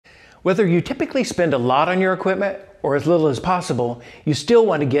Whether you typically spend a lot on your equipment or as little as possible, you still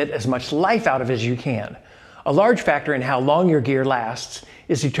want to get as much life out of it as you can. A large factor in how long your gear lasts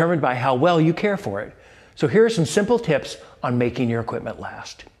is determined by how well you care for it. So here are some simple tips on making your equipment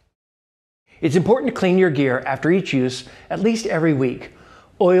last. It's important to clean your gear after each use at least every week.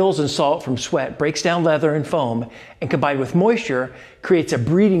 Oils and salt from sweat breaks down leather and foam, and combined with moisture creates a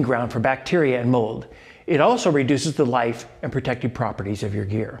breeding ground for bacteria and mold. It also reduces the life and protective properties of your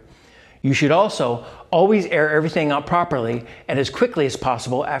gear. You should also always air everything out properly and as quickly as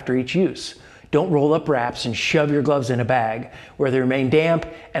possible after each use. Don't roll up wraps and shove your gloves in a bag where they remain damp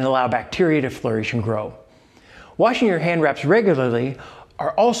and allow bacteria to flourish and grow. Washing your hand wraps regularly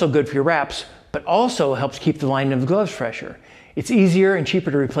are also good for your wraps, but also helps keep the lining of the gloves fresher. It's easier and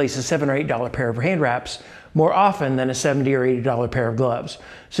cheaper to replace a $7 or $8 pair of hand wraps more often than a $70 or $80 pair of gloves.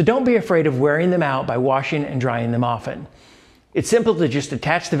 So don't be afraid of wearing them out by washing and drying them often. It's simple to just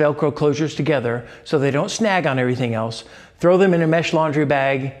attach the Velcro closures together so they don't snag on everything else, throw them in a mesh laundry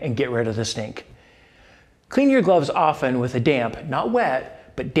bag, and get rid of the stink. Clean your gloves often with a damp, not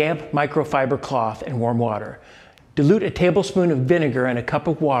wet, but damp microfiber cloth and warm water. Dilute a tablespoon of vinegar in a cup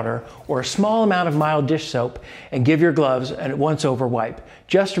of water or a small amount of mild dish soap and give your gloves a once-over wipe,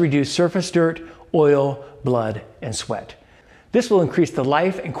 just to reduce surface dirt, oil, blood, and sweat. This will increase the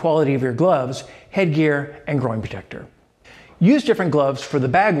life and quality of your gloves, headgear, and groin protector. Use different gloves for the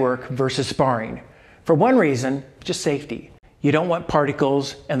bag work versus sparring. For one reason, just safety. You don't want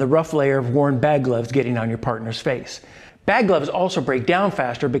particles and the rough layer of worn bag gloves getting on your partner's face. Bag gloves also break down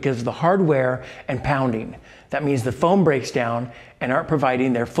faster because of the hard wear and pounding. That means the foam breaks down and aren't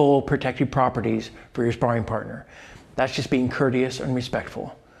providing their full protective properties for your sparring partner. That's just being courteous and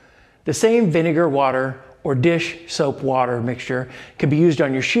respectful. The same vinegar, water, or dish soap water mixture can be used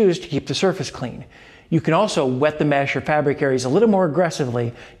on your shoes to keep the surface clean. You can also wet the mesh or fabric areas a little more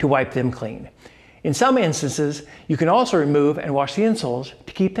aggressively to wipe them clean. In some instances, you can also remove and wash the insoles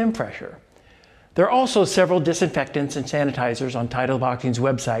to keep them fresher. There are also several disinfectants and sanitizers on Title Boxing's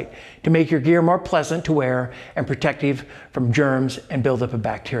website to make your gear more pleasant to wear and protective from germs and buildup of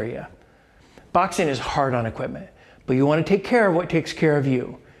bacteria. Boxing is hard on equipment, but you want to take care of what takes care of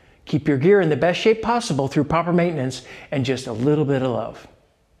you. Keep your gear in the best shape possible through proper maintenance and just a little bit of love.